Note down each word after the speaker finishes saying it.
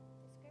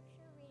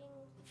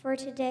For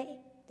today,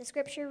 the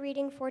scripture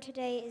reading for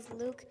today is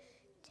Luke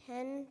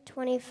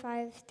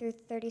 10:25 through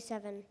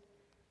 37.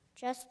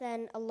 Just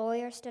then, a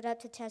lawyer stood up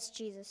to test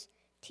Jesus.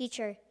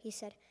 "Teacher," he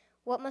said,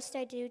 "what must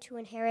I do to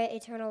inherit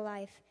eternal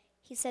life?"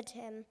 He said to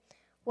him,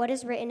 "What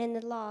is written in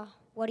the law?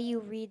 What do you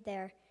read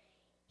there?"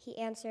 He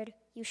answered,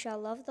 "You shall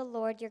love the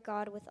Lord your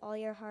God with all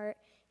your heart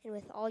and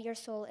with all your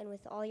soul and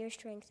with all your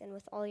strength and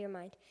with all your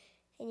mind,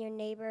 and your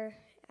neighbor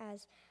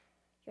as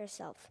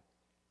yourself."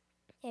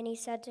 And he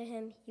said to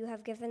him, "You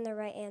have given the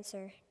right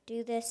answer.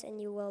 Do this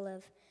and you will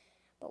live."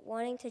 But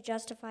wanting to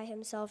justify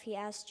himself, he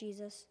asked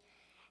Jesus,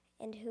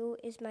 "And who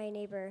is my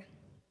neighbor?"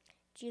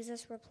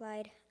 Jesus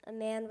replied, "A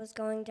man was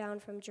going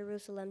down from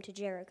Jerusalem to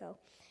Jericho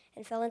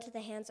and fell into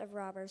the hands of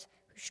robbers,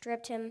 who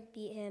stripped him,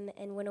 beat him,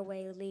 and went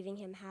away, leaving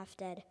him half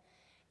dead.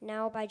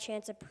 Now by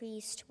chance a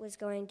priest was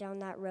going down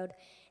that road,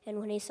 and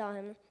when he saw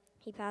him,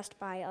 he passed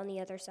by on the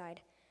other side.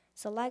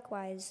 So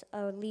likewise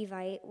a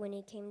Levite, when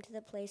he came to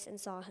the place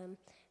and saw him,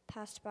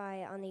 passed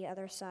by on the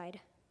other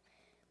side.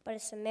 But a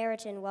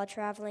Samaritan, while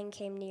traveling,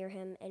 came near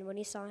him, and when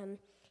he saw him,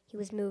 he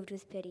was moved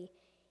with pity.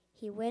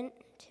 He went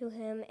to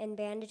him and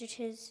bandaged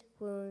his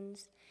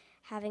wounds,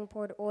 having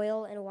poured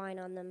oil and wine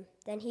on them.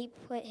 Then he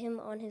put him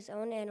on his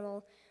own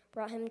animal,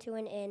 brought him to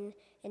an inn,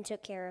 and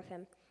took care of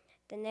him.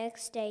 The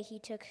next day he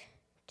took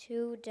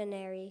 2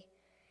 denarii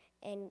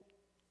and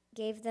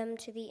gave them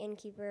to the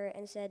innkeeper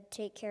and said,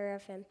 'Take care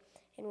of him,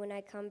 and when I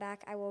come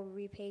back I will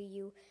repay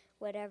you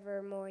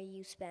whatever more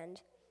you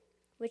spend.'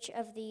 Which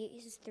of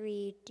these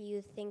 3 do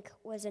you think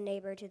was a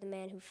neighbor to the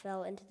man who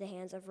fell into the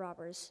hands of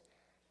robbers?"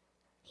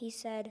 He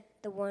said,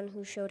 "The one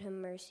who showed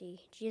him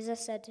mercy."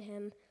 Jesus said to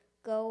him,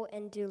 "Go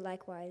and do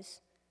likewise."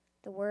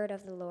 The word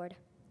of the Lord.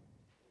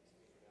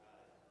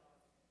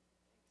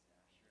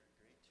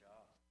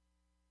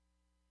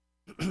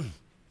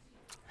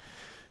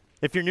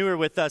 If you're newer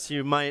with us,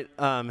 you might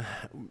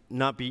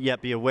not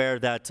be aware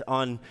that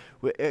on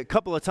a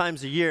couple of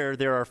times a year,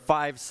 there are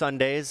 5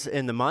 Sundays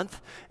in the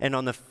month. And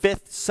on the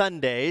 5th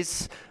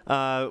Sundays,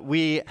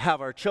 we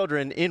have our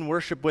children in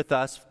worship with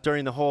us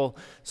during the whole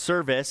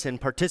service and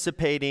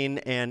participating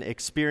and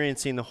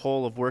experiencing the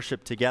whole of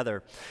worship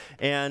together.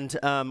 And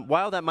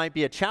while that might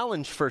be a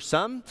challenge for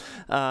some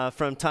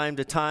from time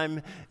to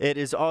time, it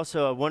is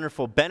also a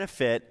wonderful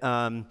benefit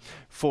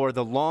for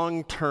the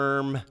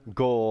long-term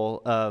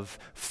goal of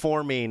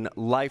forming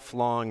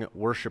lifelong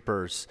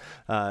worshipers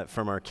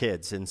from our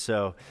kids. And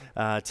so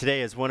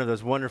today is one of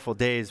those wonderful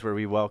days where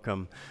we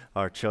welcome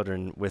our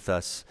children with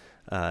us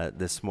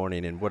this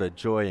morning, and what a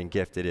joy and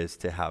gift it is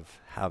to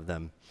have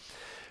them.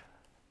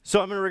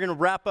 So we're going to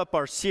wrap up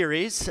our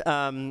series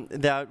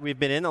that we've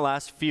been in the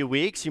last few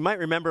weeks. You might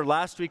remember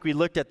last week we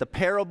looked at the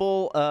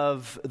parable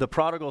of the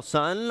prodigal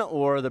son,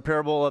 or the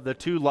parable of the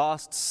 2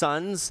 lost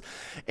sons.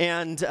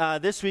 And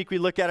this week we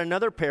look at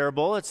another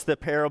parable. It's the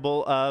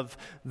parable of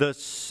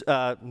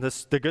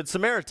the Good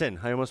Samaritan.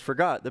 I almost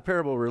forgot the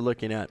parable we're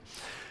looking at.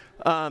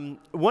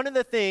 One of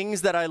the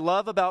things that I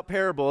love about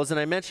parables, and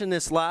I mentioned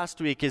this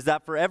last week, is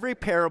that for every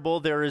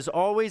parable there is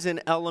always an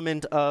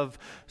element of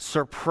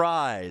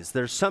surprise.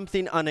 There's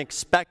something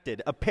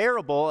unexpected. A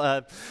parable,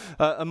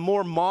 a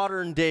more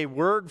modern day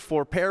word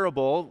for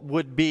parable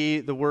would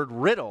be the word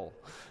riddle.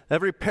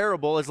 Every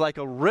parable is like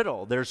a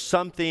riddle. There's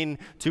something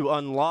to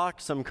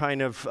unlock, some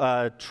kind of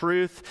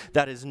truth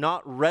that is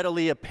not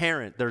readily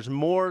apparent. There's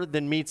more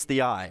than meets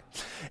the eye.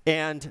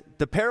 And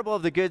the parable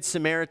of the Good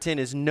Samaritan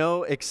is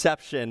no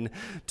exception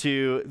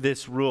to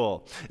this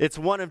rule. It's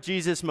one of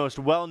Jesus' most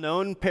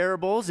well-known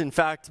parables. In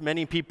fact,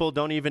 many people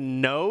don't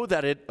even know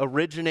that it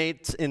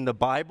originates in the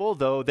Bible,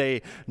 though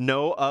they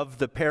know of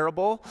the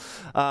parable.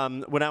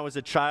 When I was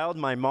a child,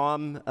 my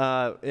mom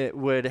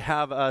would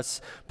have us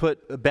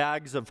put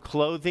bags of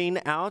clothing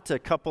out a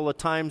couple of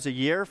times a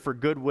year for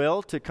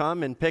Goodwill to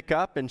come and pick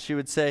up, and she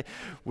would say,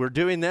 "We're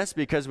doing this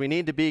because we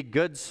need to be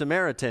good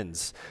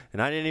Samaritans." And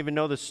I didn't even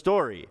know the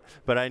story,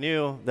 but I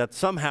knew that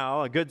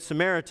somehow a good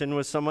Samaritan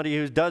was somebody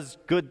who does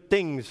good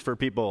things for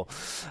people.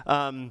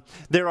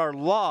 There are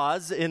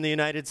laws in the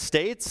United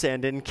States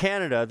and in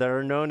Canada that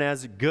are known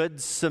as Good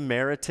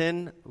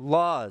Samaritan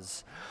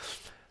laws.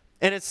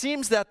 And it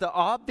seems that the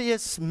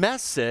obvious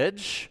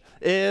message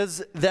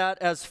is that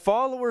as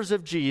followers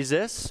of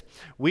Jesus,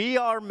 we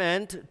are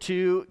meant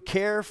to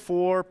care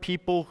for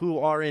people who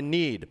are in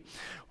need.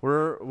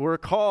 We're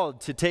called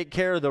to take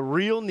care of the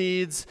real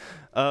needs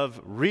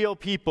of real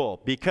people,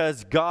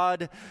 because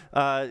God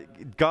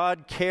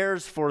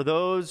cares for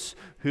those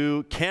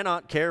who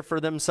cannot care for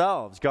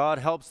themselves. God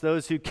helps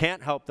those who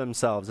can't help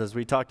themselves, as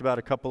we talked about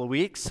a couple of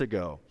weeks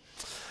ago.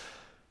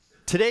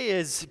 Today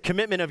is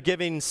Commitment of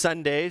Giving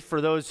Sunday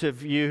for those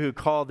of you who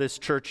call this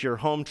church your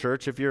home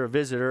church. If you're a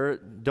visitor,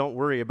 don't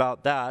worry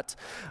about that.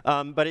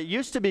 But it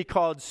used to be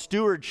called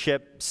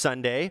Stewardship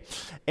Sunday.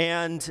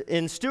 And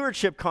in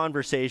stewardship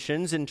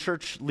conversations, in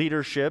church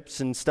leaderships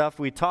and stuff,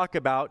 we talk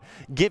about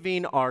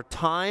giving our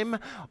time,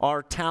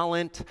 our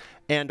talent,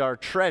 and our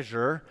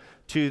treasure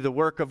to the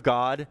work of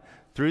God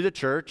through the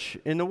church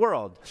in the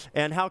world.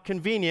 And how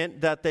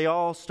convenient that they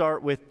all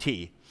start with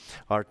T.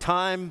 our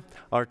time,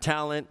 our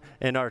talent,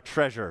 and our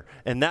treasure.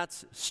 And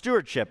that's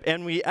stewardship.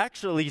 And we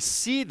actually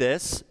see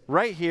this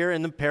right here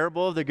in the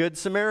parable of the Good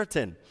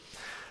Samaritan.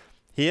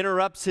 He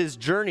interrupts his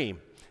journey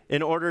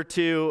in order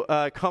to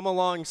come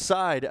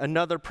alongside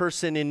another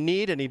person in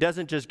need, and he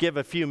doesn't just give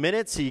a few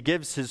minutes, he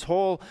gives his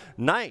whole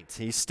night.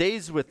 He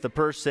stays with the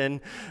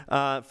person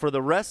for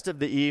the rest of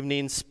the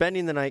evening,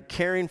 spending the night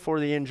caring for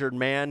the injured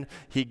man.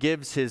 He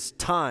gives his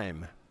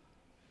time.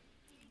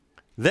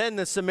 Then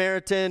the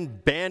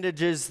Samaritan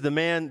bandages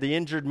the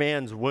injured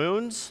man's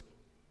wounds.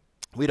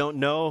 We don't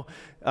know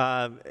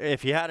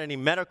if he had any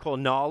medical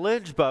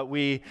knowledge, but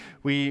we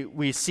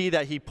see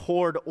that he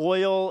poured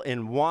oil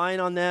and wine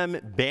on them,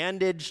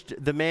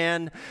 bandaged the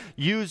man,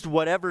 used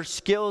whatever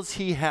skills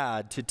he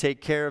had to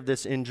take care of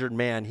this injured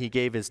man. He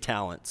gave his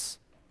talents.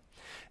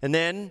 And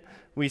then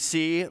we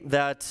see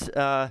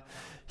that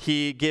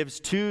he gives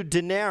 2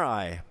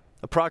 denarii,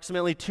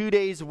 approximately 2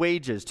 days'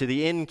 wages, to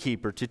the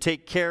innkeeper to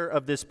take care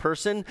of this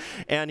person,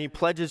 and he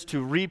pledges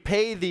to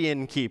repay the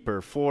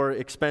innkeeper for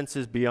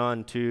expenses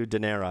beyond 2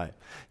 denarii.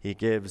 He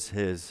gives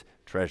his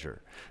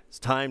treasure. It's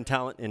time,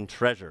 talent, and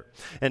treasure.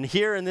 And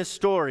here in this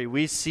story,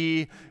 we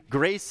see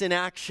grace in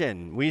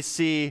action. We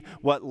see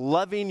what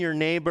loving your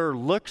neighbor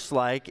looks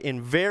like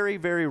in very,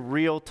 very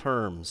real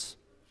terms.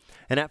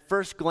 And at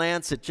first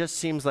glance, it just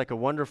seems like a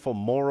wonderful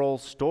moral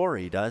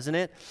story, doesn't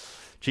it?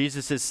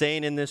 Jesus is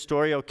saying in this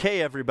story, okay,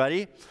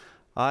 everybody,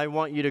 I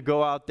want you to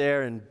go out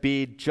there and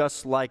be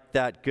just like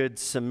that Good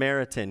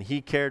Samaritan.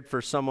 He cared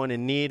for someone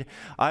in need.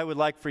 I would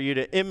like for you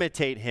to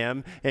imitate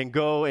him and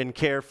go and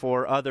care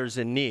for others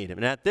in need.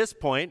 And at this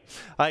point,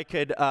 I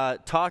could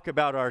talk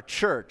about our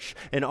church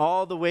and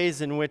all the ways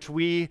in which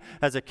we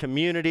as a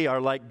community are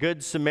like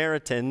Good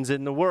Samaritans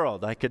in the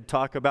world. I could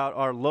talk about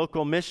our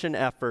local mission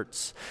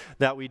efforts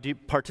that we do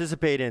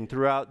participate in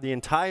throughout the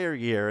entire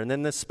year, and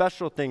then the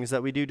special things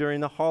that we do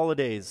during the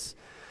holidays.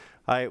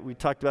 We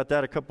talked about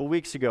that a couple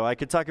weeks ago. I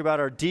could talk about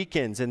our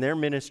deacons and their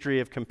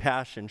ministry of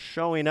compassion,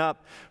 showing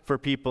up for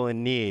people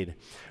in need.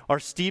 Our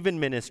Stephen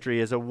ministry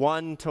is a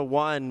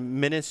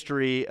one-to-one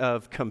ministry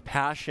of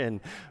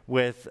compassion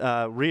with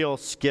real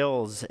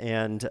skills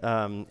and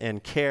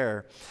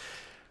care.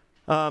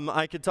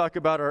 I could talk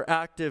about our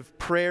active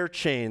prayer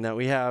chain that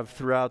we have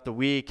throughout the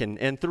week.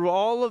 And through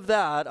all of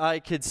that, I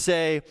could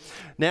say,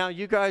 now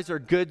you guys are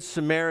Good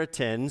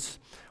Samaritans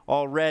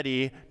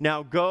already.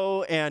 Now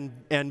go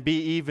and be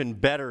even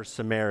better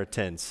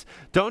Samaritans.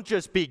 Don't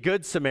just be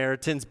good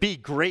Samaritans, be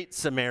great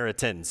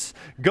Samaritans.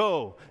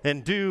 Go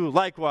and do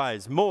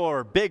likewise,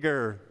 more,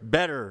 bigger,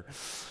 better.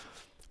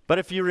 But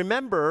if you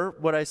remember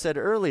what I said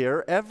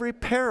earlier, every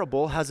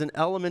parable has an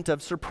element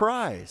of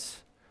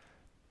surprise.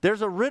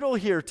 There's a riddle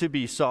here to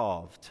be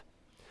solved.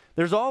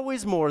 There's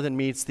always more than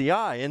meets the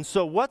eye. And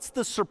so what's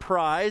the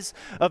surprise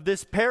of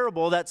this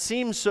parable that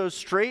seems so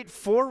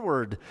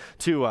straightforward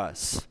to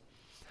us?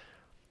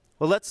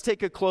 Well, let's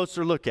take a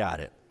closer look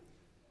at it.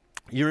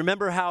 You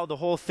remember how the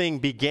whole thing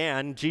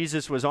began.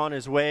 Jesus was on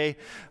his way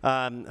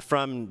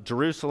from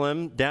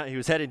Jerusalem. He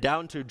was headed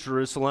down to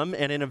Jerusalem,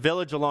 and in a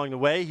village along the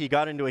way, he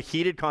got into a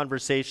heated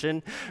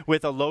conversation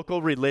with a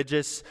local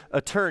religious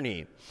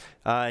attorney.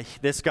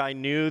 This guy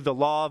knew the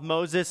law of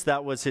Moses.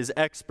 That was his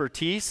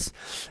expertise.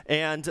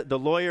 And the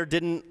lawyer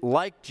didn't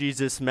like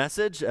Jesus'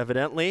 message,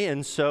 evidently,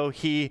 and so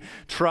he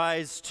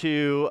tries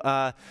to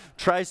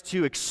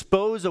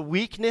expose a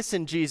weakness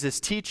in Jesus'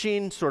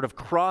 teaching, sort of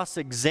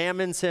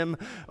cross-examines him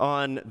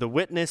on the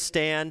witness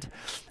stand.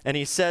 And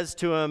he says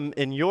to him,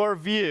 in your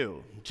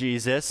view,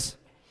 Jesus,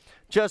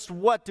 just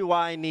what do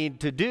I need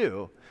to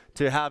do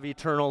to have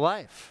eternal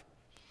life?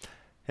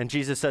 And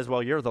Jesus says,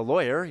 well, you're the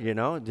lawyer,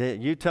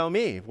 you tell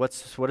me. What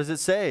does it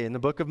say in the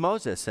book of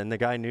Moses? And the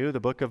guy knew the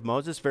book of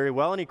Moses very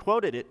well, and he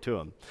quoted it to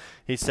him.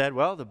 He said,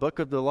 well, the book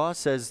of the law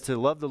says to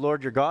love the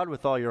Lord your God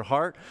with all your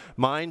heart,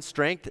 mind,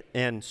 strength,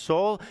 and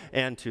soul,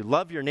 and to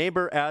love your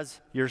neighbor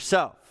as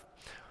yourself.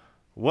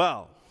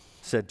 Well,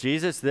 said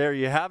Jesus, there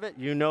you have it.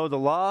 You know the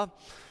law.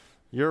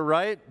 You're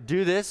right.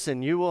 Do this,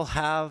 and you will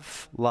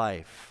have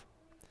life.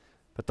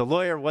 But the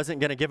lawyer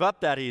wasn't going to give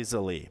up that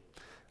easily.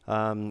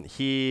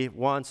 He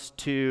wants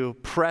to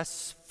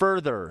press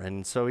further,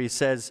 and so he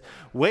says,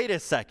 wait a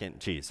second,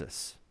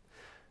 Jesus.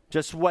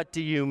 Just what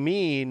do you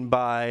mean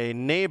by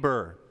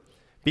neighbor?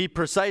 Be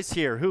precise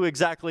here. Who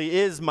exactly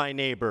is my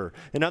neighbor?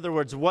 In other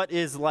words, what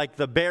is like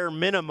the bare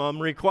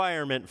minimum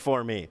requirement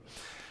for me?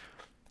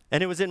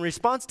 And it was in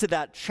response to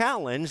that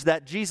challenge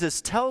that Jesus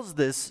tells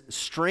this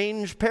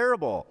strange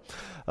parable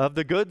of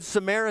the Good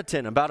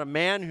Samaritan, about a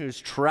man who's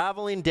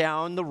traveling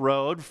down the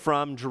road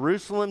from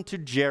Jerusalem to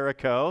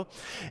Jericho,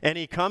 and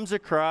he comes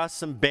across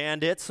some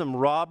bandits, some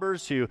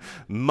robbers who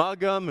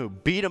mug him, who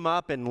beat him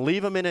up and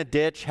leave him in a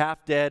ditch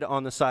half dead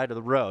on the side of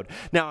the road.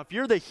 Now, if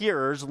you're the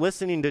hearers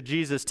listening to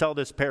Jesus tell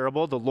this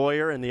parable, the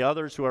lawyer and the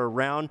others who are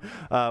around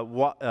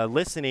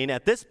listening,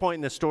 at this point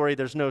in the story,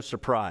 there's no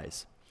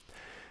surprise.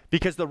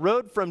 because the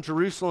road from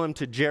Jerusalem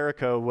to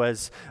Jericho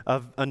was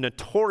a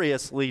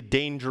notoriously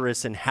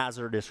dangerous and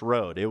hazardous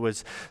road. It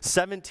was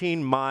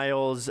 17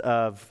 miles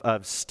of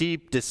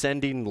steep,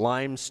 descending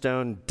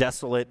limestone,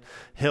 desolate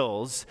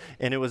hills,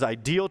 and it was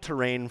ideal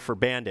terrain for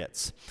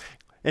bandits.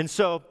 And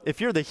so,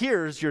 if you're the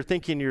hearers, you're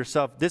thinking to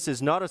yourself, this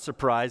is not a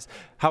surprise.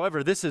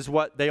 However, this is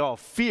what they all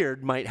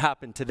feared might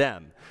happen to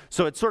them.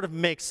 So it sort of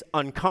makes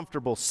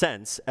uncomfortable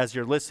sense as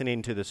you're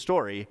listening to the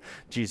story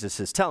Jesus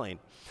is telling.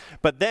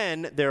 But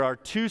then there are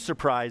two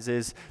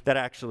surprises that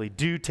actually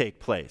do take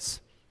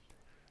place.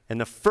 And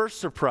the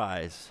first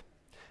surprise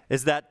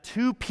is that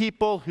two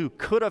people who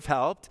could have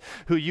helped,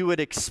 who you would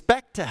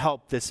expect to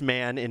help this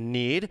man in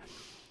need,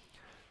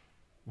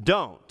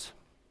 don't.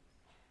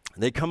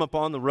 They come up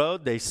on the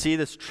road, they see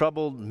this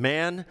troubled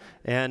man,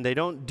 and they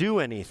don't do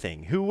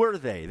anything. Who were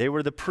they? They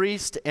were the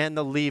priest and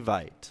the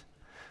Levite.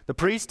 The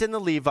priest and the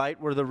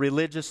Levite were the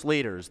religious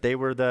leaders. They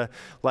were the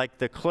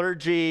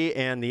clergy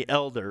and the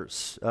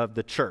elders of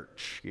the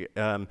church.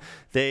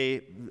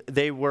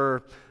 They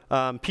were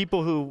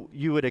people who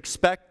you would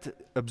expect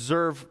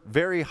observe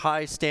very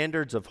high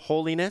standards of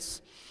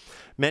holiness.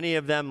 Many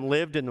of them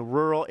lived in the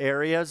rural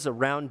areas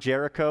around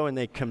Jericho, and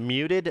they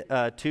commuted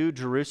to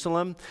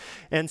Jerusalem.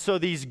 And so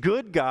these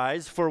good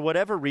guys, for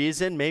whatever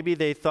reason, maybe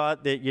they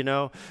thought that,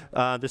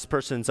 this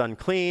person's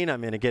unclean,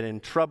 I'm going to get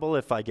in trouble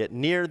if I get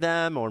near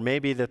them, or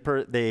maybe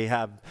they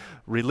have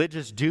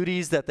religious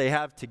duties that they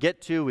have to get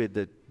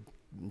to.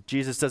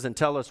 Jesus doesn't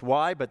tell us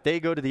why, but they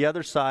go to the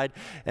other side,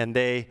 and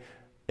they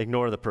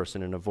ignore the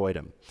person and avoid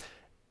him.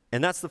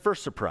 And that's the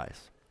first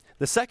surprise.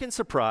 The second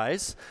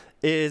surprise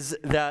is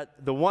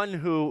that the one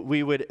who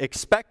we would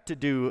expect to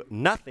do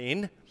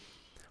nothing,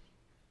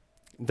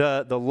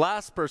 the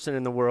last person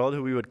in the world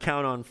who we would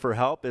count on for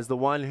help, is the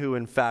one who,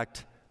 in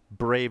fact,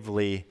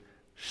 bravely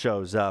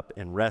shows up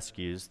and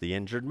rescues the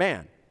injured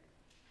man.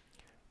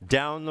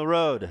 Down the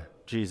road,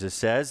 Jesus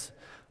says,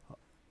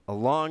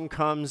 along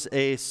comes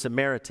a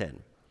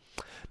Samaritan.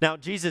 Now,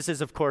 Jesus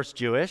is, of course,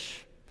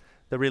 Jewish.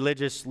 The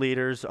religious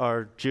leaders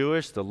are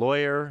Jewish. The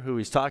lawyer who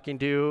he's talking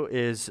to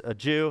is a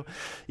Jew.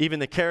 Even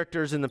the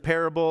characters in the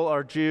parable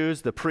are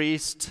Jews. The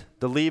priest,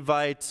 the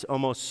Levites,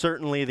 almost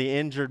certainly the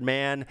injured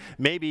man,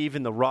 maybe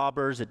even the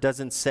robbers, it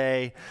doesn't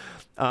say.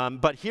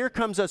 But here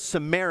comes a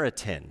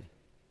Samaritan.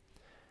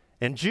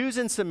 And Jews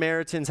and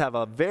Samaritans have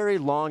a very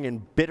long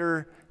and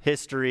bitter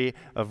history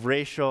of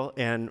racial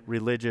and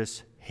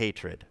religious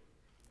hatred.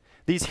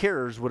 These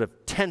hearers would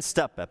have tensed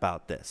up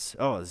about this.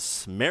 Oh, the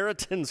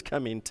Samaritan's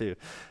coming to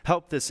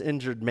help this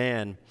injured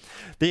man.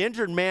 The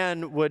injured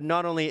man would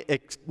not only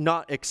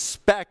not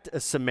expect a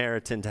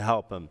Samaritan to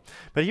help him,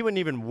 but he wouldn't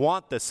even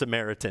want the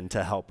Samaritan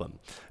to help him.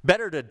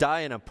 Better to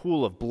die in a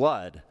pool of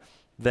blood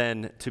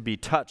than to be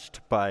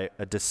touched by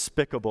a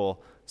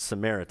despicable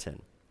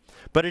Samaritan.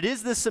 But it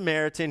is the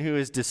Samaritan who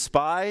is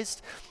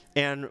despised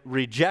and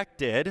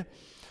rejected,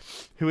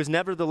 who is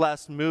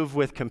nevertheless moved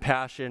with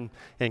compassion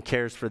and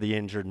cares for the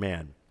injured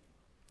man.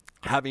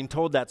 Having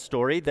told that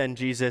story, then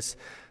Jesus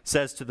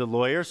says to the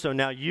lawyer, so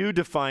now you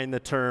define the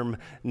term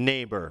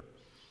neighbor.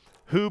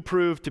 Who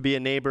proved to be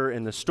a neighbor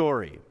in the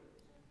story?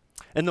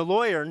 And the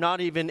lawyer, not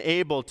even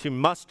able to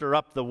muster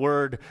up the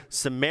word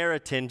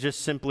Samaritan,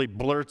 just simply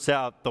blurts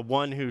out the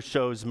one who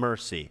shows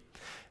mercy.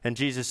 And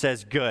Jesus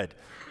says, good,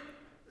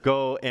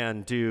 go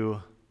and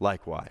do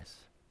likewise.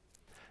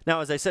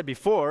 Now, as I said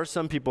before,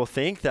 some people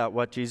think that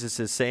what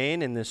Jesus is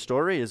saying in this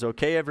story is,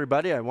 okay,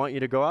 everybody, I want you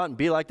to go out and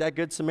be like that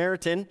good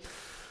Samaritan.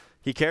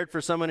 He cared for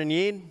someone in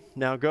need.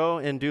 Now go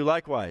and do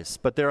likewise.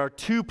 But there are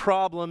two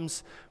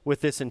problems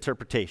with this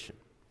interpretation.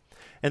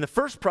 And the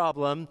first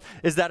problem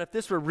is that if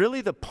this were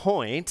really the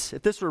point,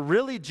 if this were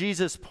really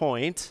Jesus'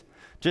 point,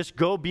 just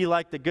go be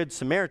like the good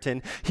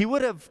Samaritan, he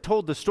would have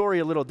told the story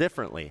a little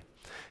differently.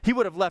 He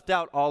would have left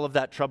out all of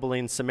that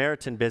troubling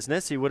Samaritan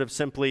business. He would have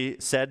simply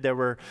said there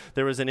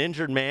was an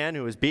injured man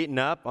who was beaten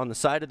up on the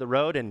side of the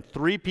road, and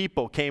 3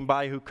 people came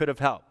by who could have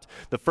helped.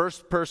 The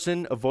first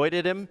person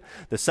avoided him.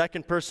 The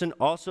second person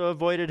also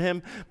avoided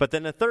him. But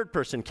then a third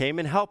person came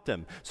and helped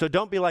him. So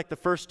don't be like the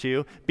first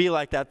two. Be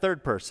like that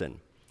third person.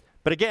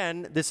 But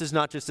again, this is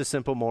not just a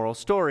simple moral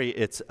story.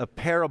 It's a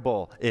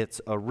parable. It's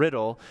a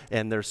riddle.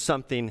 And there's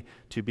something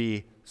to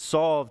be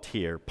solved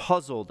here,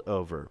 puzzled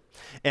over.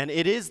 And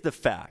it is the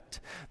fact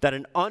that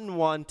an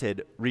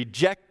unwanted,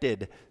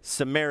 rejected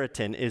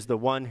Samaritan is the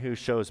one who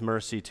shows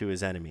mercy to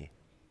his enemy.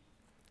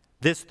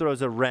 This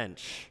throws a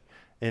wrench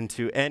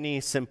into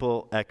any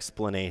simple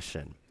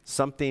explanation.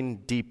 Something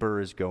deeper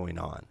is going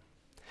on.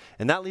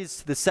 And that leads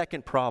to the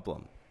second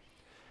problem,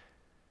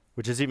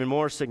 which is even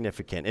more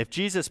significant. If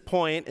Jesus'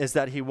 point is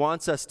that he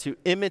wants us to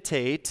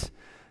imitate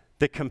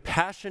the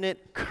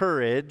compassionate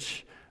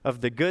courage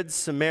of the Good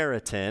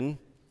Samaritan,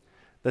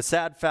 the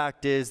sad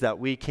fact is that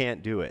we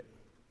can't do it.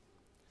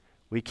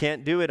 We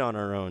can't do it on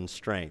our own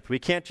strength. We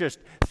can't just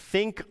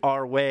think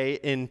our way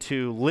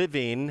into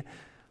living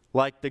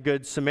like the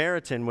Good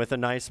Samaritan with a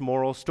nice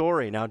moral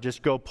story. Now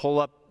just go pull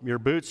up your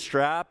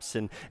bootstraps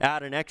and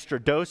add an extra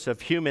dose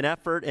of human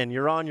effort and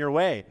you're on your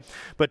way.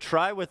 But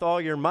try with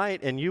all your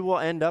might and you will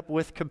end up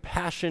with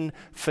compassion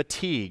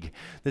fatigue.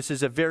 This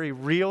is a very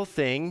real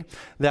thing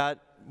that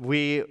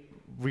we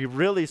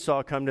really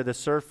saw come to the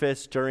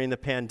surface during the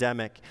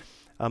pandemic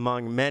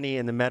among many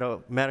in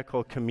the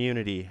medical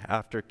community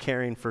after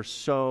caring for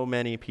so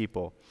many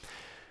people.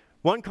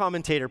 One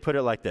commentator put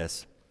it like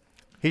this.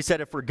 He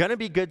said, if we're going to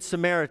be good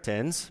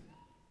Samaritans,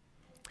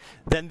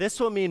 then this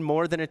will mean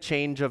more than a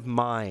change of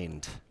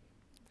mind.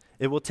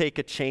 It will take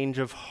a change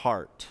of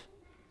heart.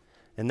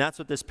 And that's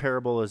what this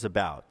parable is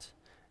about.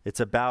 It's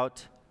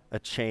about a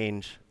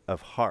change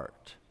of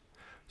heart.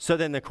 So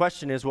then the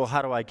question is, well,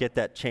 how do I get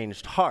that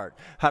changed heart?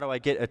 How do I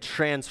get a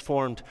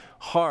transformed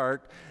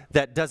heart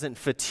that doesn't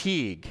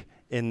fatigue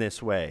in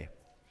this way?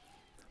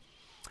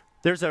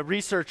 There's a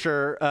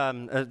researcher,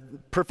 a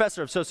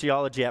professor of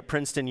sociology at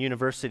Princeton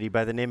University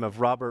by the name of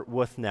Robert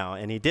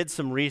Wuthnow, and he did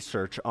some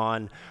research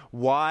on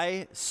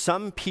why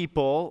some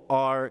people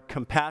are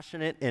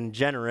compassionate and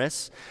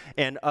generous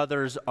and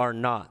others are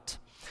not.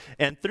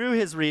 And through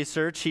his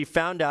research, he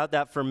found out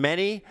that for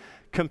many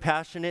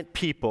compassionate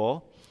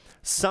people,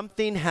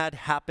 something had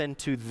happened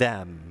to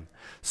them.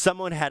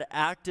 Someone had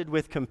acted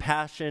with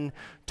compassion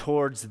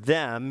towards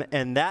them,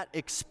 and that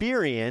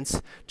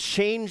experience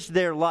changed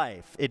their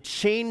life. It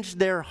changed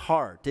their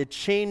heart. It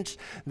changed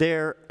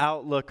their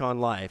outlook on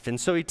life. And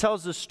so he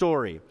tells a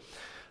story,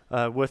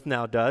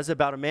 Wuthnow does,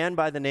 about a man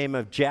by the name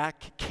of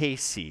Jack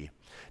Casey.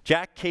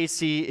 Jack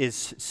Casey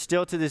is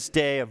still to this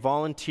day a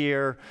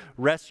volunteer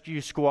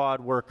rescue squad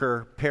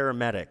worker,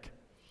 paramedic.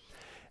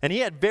 And he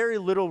had very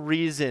little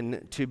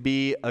reason to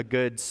be a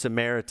good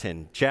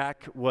Samaritan.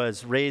 Jack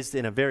was raised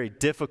in a very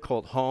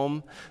difficult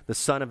home, the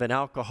son of an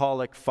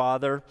alcoholic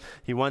father.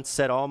 He once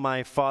said, all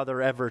my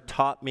father ever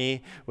taught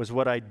me was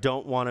what I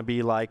don't want to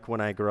be like when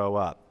I grow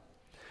up.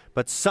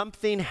 But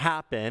something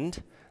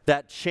happened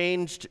that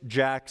changed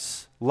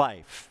Jack's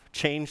life,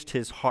 changed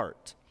his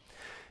heart.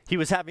 He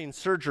was having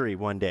surgery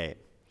one day.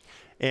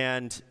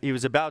 And he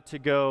was about to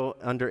go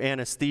under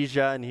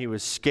anesthesia, and he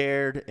was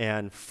scared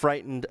and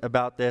frightened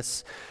about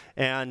this.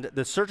 And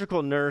the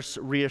surgical nurse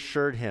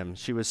reassured him.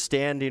 She was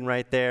standing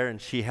right there,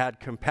 and she had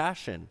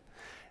compassion.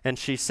 And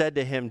she said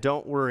to him,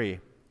 don't worry.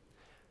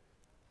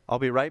 I'll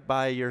be right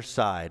by your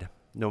side,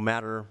 no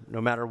matter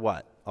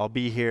what. I'll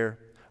be here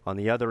on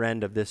the other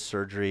end of this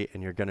surgery,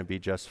 and you're going to be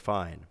just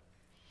fine.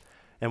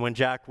 And when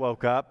Jack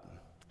woke up,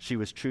 she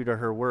was true to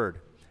her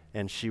word,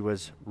 and she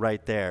was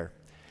right there.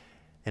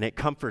 And it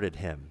comforted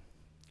him.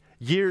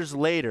 Years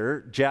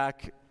later,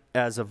 Jack,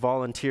 as a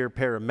volunteer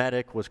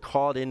paramedic, was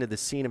called into the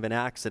scene of an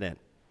accident.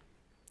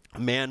 A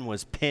man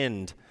was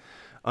pinned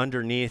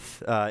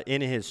underneath in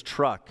his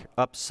truck,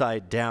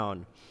 upside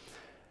down.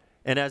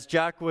 And as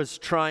Jack was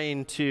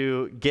trying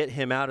to get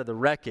him out of the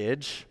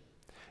wreckage,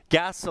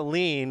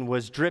 gasoline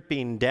was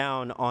dripping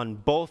down on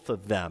both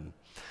of them.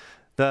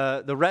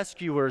 The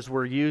rescuers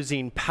were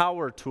using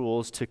power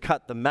tools to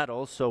cut the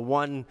metal, so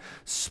one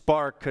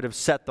spark could have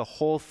set the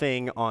whole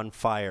thing on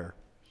fire.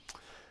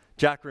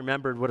 Jack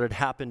remembered what had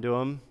happened to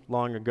him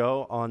long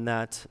ago on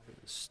that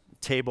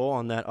table,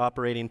 on that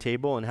operating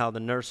table, and how the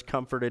nurse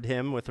comforted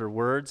him with her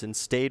words and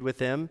stayed with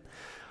him.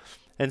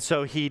 And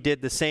so he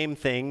did the same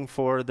thing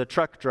for the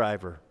truck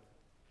driver.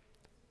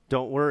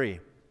 Don't worry,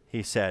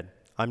 he said.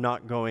 I'm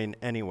not going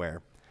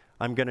anywhere.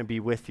 I'm going to be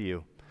with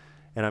you,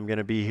 and I'm going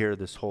to be here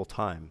this whole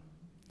time.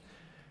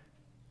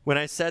 When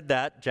I said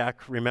that,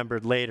 Jack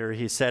remembered later,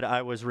 he said,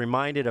 I was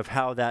reminded of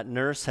how that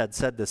nurse had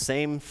said the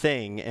same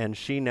thing, and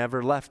she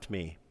never left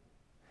me.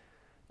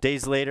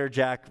 Days later,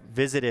 Jack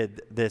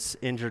visited this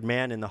injured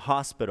man in the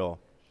hospital,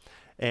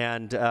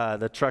 and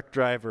the truck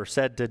driver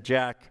said to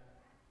Jack,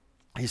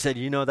 he said,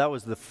 that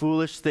was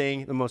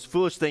the most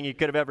foolish thing you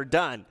could have ever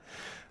done.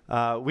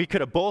 We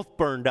could have both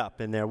burned up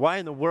in there. Why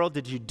in the world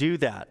did you do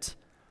that?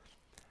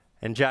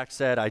 And Jack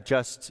said, I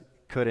just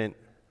couldn't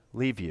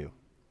leave you.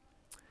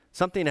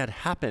 Something had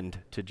happened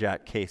to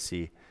Jack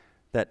Casey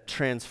that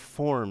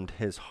transformed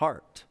his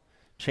heart,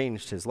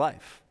 changed his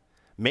life,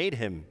 made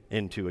him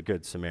into a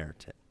good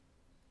Samaritan.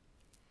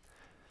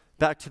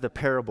 Back to the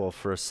parable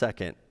for a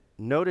second.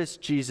 Notice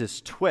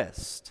Jesus'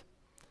 twist.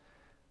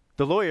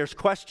 The lawyer's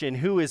question,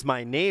 who is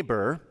my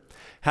neighbor,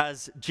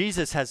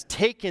 Jesus has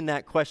taken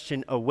that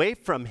question away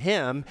from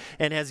him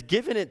and has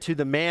given it to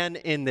the man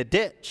in the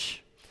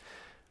ditch.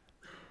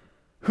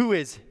 Who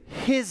is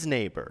his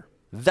neighbor?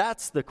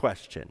 That's the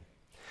question.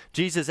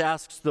 Jesus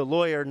asks the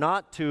lawyer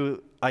not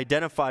to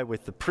identify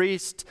with the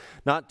priest,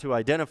 not to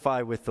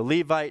identify with the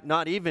Levite,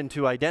 not even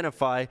to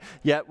identify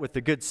yet with the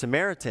Good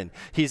Samaritan.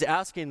 He's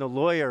asking the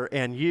lawyer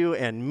and you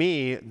and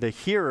me, the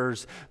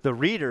hearers, the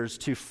readers,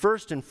 to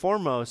first and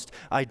foremost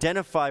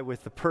identify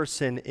with the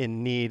person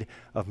in need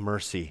of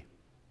mercy.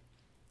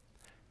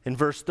 In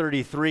verse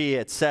 33,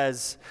 it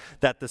says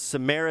that the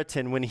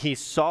Samaritan, when he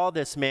saw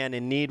this man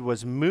in need,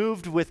 was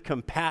moved with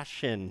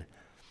compassion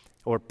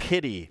or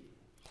pity.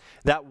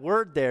 That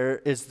word there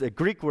is the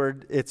Greek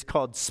word, it's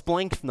called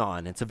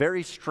splankthnon. It's a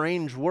very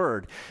strange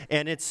word,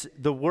 and it's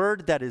the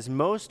word that is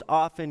most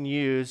often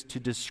used to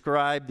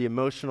describe the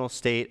emotional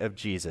state of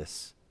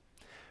Jesus.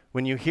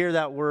 When you hear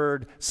that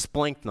word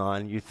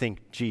splankthnon, you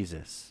think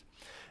Jesus.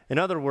 In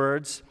other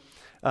words,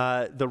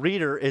 the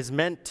reader is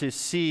meant to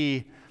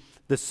see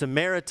the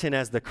Samaritan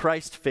as the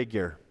Christ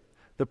figure,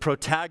 the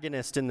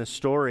protagonist in the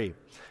story,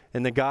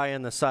 and the guy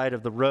on the side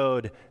of the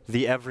road,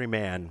 the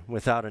everyman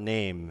without a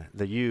name,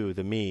 the you,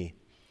 the me.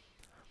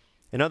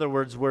 In other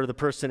words, we're the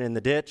person in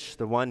the ditch,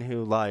 the one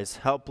who lies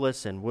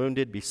helpless and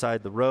wounded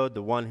beside the road,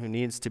 the one who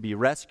needs to be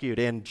rescued.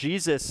 And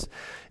Jesus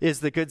is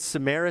the Good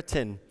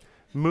Samaritan,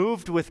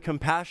 moved with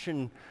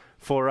compassion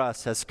for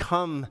us, has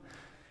come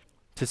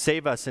to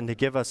save us and to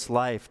give us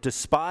life,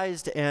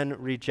 despised and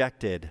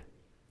rejected,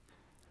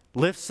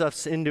 lifts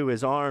us into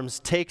his arms,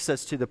 takes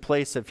us to the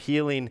place of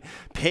healing,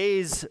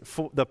 pays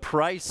the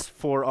price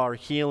for our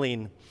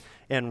healing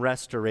and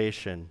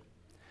restoration.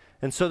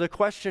 And so the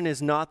question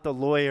is not the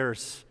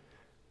lawyer's,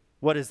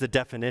 what is the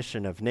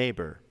definition of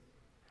neighbor?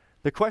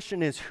 The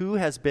question is, who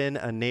has been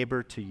a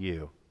neighbor to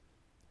you?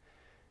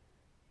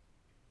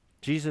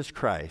 Jesus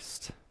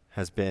Christ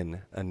has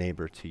been a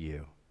neighbor to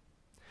you.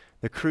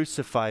 The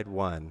crucified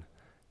one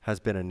has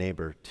been a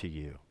neighbor to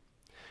you.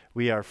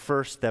 We are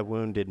first that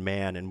wounded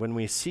man, and when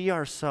we see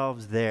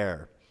ourselves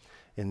there,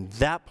 in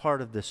that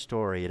part of the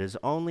story, it is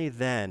only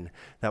then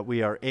that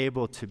we are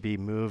able to be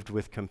moved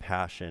with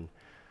compassion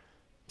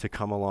to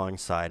come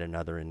alongside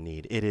another in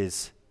need. It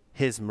is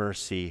his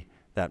mercy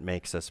that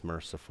makes us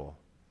merciful.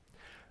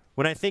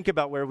 When I think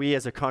about where we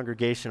as a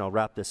congregation, I'll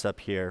wrap this up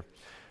here,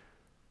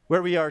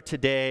 where we are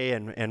today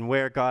and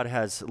where God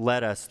has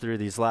led us through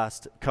these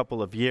last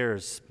couple of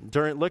years,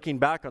 during looking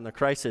back on the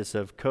crisis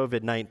of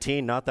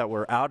COVID-19, not that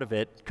we're out of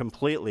it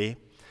completely,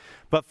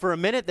 but for a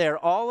minute there,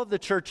 all of the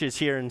churches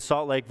here in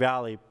Salt Lake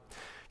Valley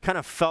kind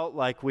of felt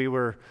like we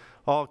were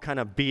all kind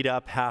of beat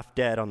up, half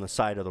dead on the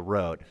side of the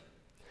road.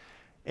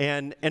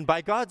 And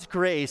by God's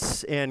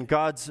grace and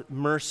God's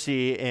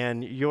mercy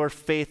and your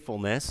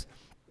faithfulness,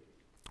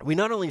 we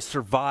not only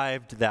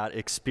survived that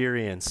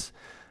experience,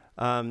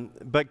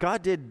 but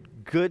God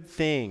did good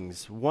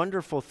things,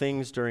 wonderful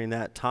things during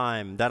that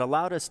time that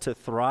allowed us to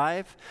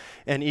thrive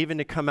and even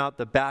to come out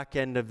the back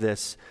end of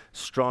this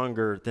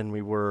stronger than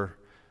we were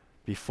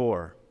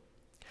before.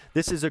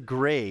 This is a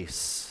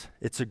grace.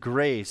 It's a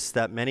grace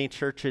that many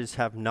churches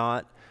have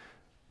not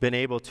been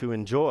able to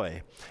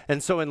enjoy.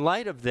 And so in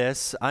light of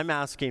this, I'm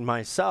asking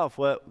myself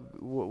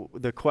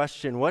the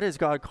question, what is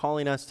God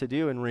calling us to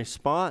do in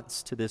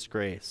response to this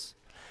grace?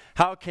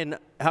 How can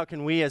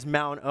we as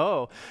Mount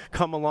O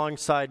come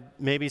alongside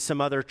maybe some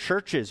other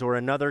churches or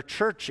another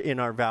church in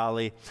our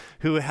valley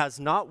who has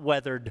not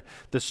weathered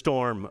the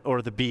storm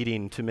or the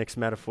beating, to mix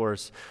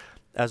metaphors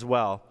as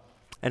well?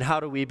 And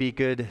how do we be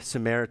good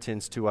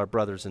Samaritans to our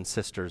brothers and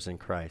sisters in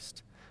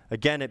Christ?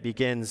 Again, it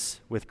begins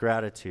with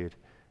gratitude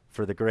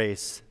for the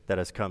grace that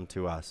has come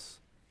to us.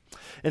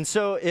 And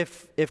so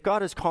if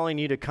God is calling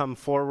you to come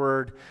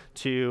forward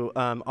to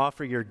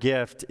offer your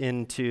gift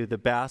into the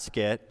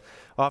basket,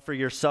 offer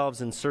yourselves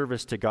in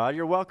service to God,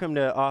 you're welcome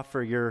to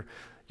offer your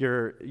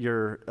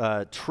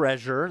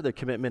treasure, the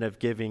commitment of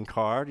giving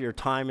card, your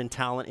time and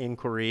talent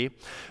inquiry.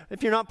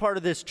 If you're not part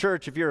of this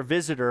church, if you're a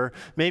visitor,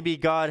 maybe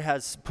God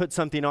has put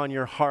something on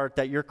your heart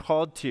that you're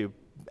called to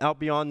out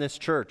beyond this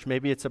church.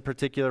 Maybe it's a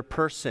particular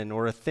person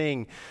or a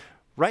thing.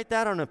 Write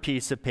that on a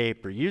piece of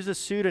paper. Use a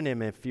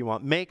pseudonym if you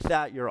want. Make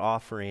that your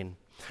offering.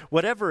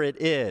 Whatever it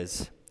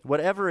is,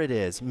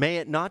 may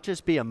it not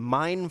just be a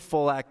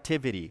mindful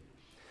activity,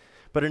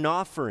 but an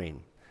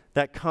offering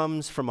that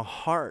comes from a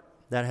heart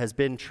that has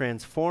been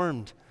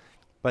transformed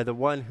by the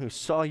one who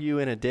saw you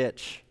in a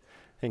ditch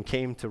and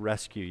came to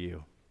rescue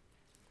you.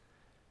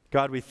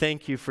 God, we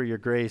thank you for your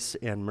grace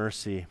and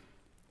mercy.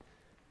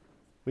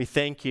 We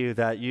thank you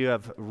that you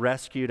have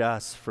rescued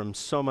us from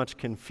so much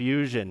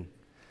confusion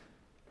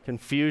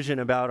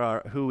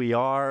about who we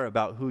are,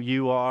 about who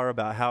you are,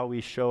 about how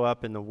we show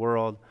up in the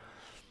world.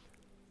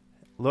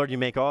 Lord, you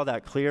make all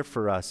that clear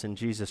for us in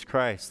Jesus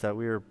Christ, that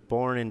we were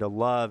born into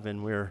love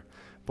and we're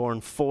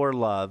born for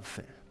love.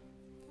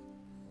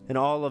 And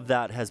all of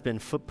that has been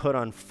put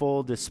on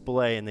full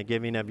display in the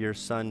giving of your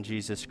Son,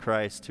 Jesus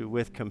Christ, who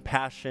with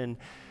compassion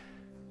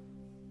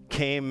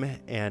came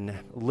and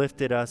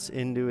lifted us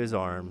into his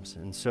arms.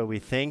 And so we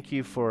thank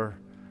you for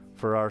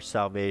our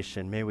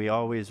salvation. May we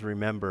always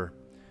remember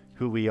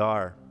who we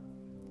are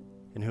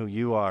and who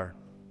you are.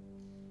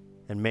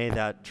 And may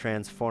that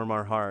transform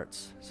our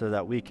hearts so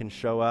that we can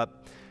show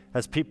up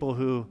as people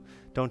who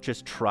don't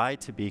just try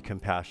to be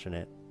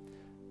compassionate,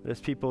 but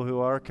as people who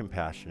are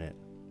compassionate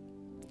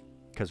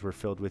because we're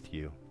filled with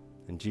you.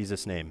 In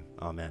Jesus' name,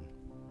 amen.